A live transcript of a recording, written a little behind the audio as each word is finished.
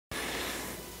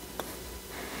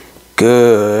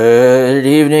Good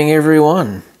evening,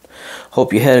 everyone.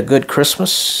 Hope you had a good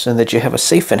Christmas and that you have a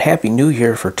safe and happy New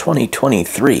Year for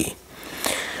 2023.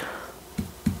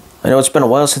 I know it's been a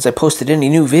while since I posted any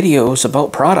new videos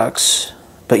about products,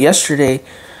 but yesterday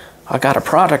I got a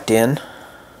product in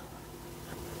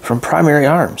from Primary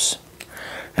Arms,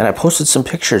 and I posted some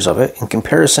pictures of it in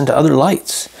comparison to other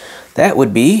lights. That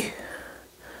would be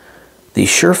the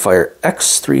Surefire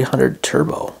X300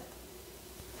 Turbo.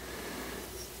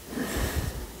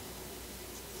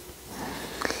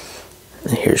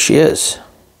 And here she is.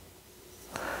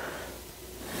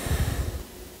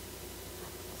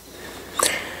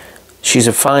 She's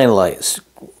a fine light,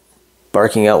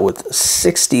 barking out with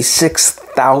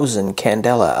 66,000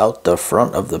 candela out the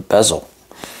front of the bezel.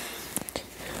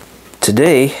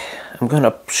 Today, I'm going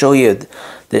to show you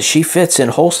that she fits in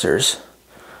holsters.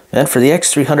 And for the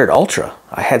X300 Ultra,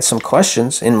 I had some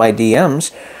questions in my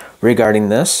DMs regarding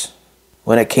this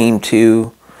when it came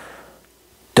to,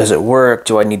 does it work?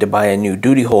 Do I need to buy a new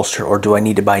duty holster, or do I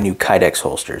need to buy new Kydex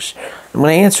holsters? I'm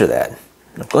going to answer that.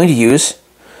 I'm going to use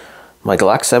my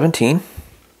Glock 17.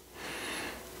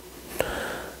 It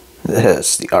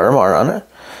has the RMR on it.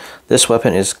 This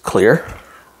weapon is clear,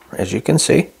 as you can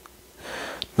see.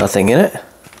 Nothing in it.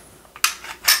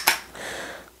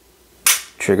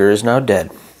 Trigger is now dead.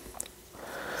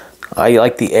 I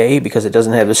like the A because it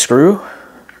doesn't have a screw,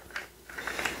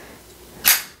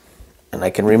 and I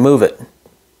can remove it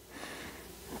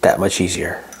that much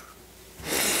easier.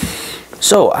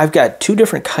 So I've got two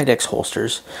different Kydex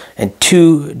holsters and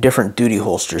two different duty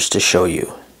holsters to show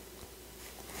you.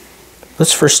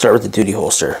 Let's first start with the duty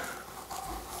holster.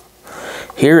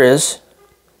 Here is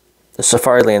the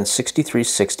Safariland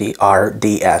 6360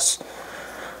 RDS,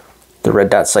 the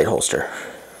red dot sight holster.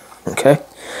 Okay,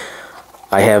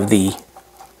 I have the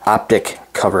optic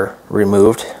cover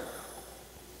removed.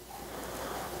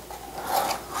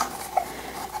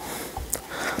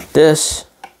 This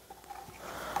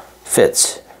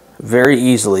fits very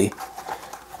easily.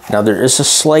 Now there is a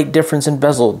slight difference in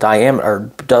bezel diameter or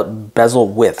bezel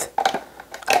width.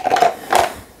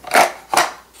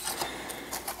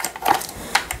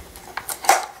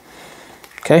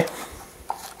 Okay.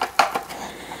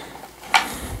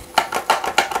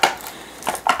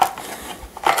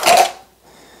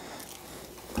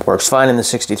 Works fine in the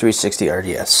 6360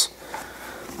 RDS.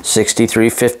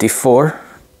 6354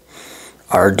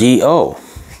 RDO,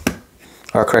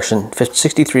 or correction,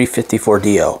 6354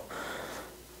 DO.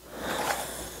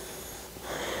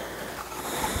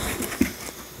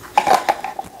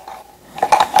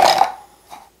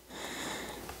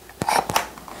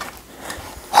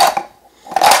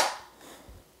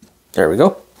 There we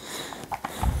go.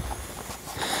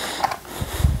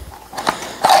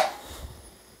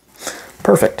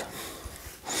 Perfect.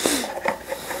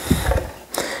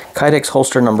 Kydex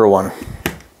holster number 1.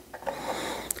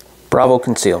 Bravo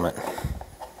Concealment.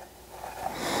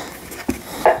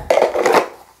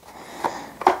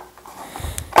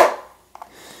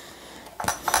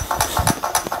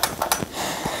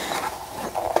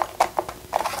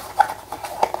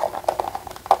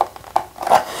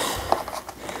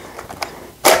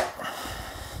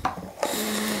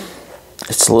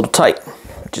 It's a little tight.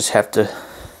 Just have to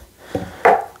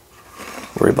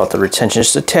worry about the retention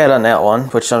just a tad on that one,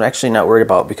 which I'm actually not worried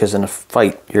about because in a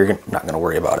fight you're not going to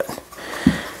worry about it.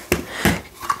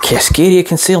 Cascadia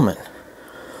Concealment.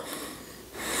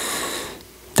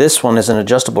 This one is an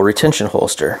adjustable retention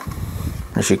holster.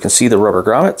 As you can see, the rubber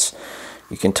grommets,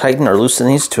 you can tighten or loosen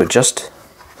these to adjust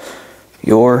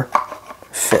your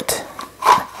fit.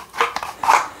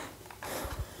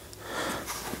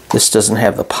 This doesn't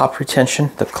have the pop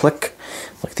retention, the click,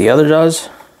 like the other does,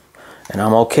 and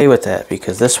I'm okay with that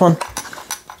because this one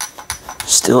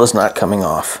still is not coming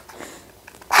off.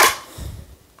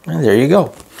 And there you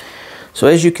go. So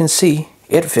as you can see,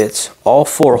 it fits all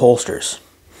 4 holsters.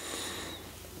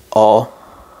 All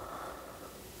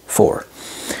 4.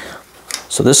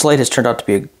 So this light has turned out to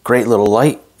be a great little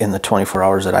light in the 24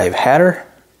 hours that I've had her.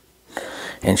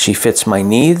 And she fits my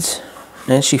needs,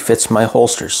 and she fits my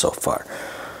holsters so far.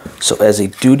 So as a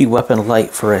duty weapon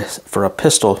light for a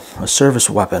pistol, a service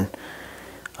weapon,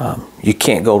 you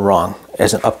can't go wrong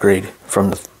as an upgrade from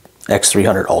the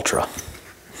X300 Ultra.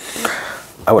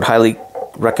 I would highly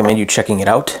recommend you checking it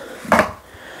out.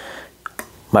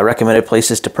 My recommended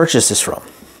places to purchase this from: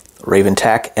 Raven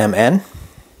Tac MN.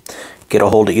 Get a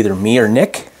hold of either me or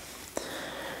Nick.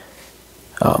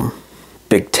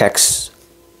 Big Tex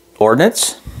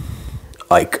Ordnance,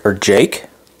 Ike or Jake,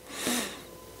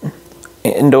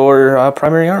 and or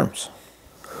Primary Arms.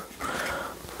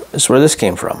 This is where this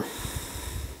came from.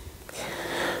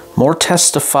 More tests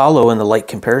to follow in the light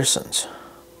comparisons.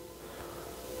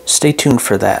 Stay tuned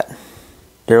for that.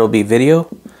 There will be video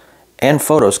and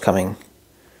photos coming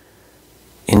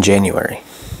in January.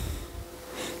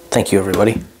 Thank you,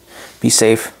 everybody. Be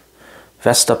safe.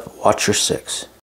 Vest up. Watch your 6.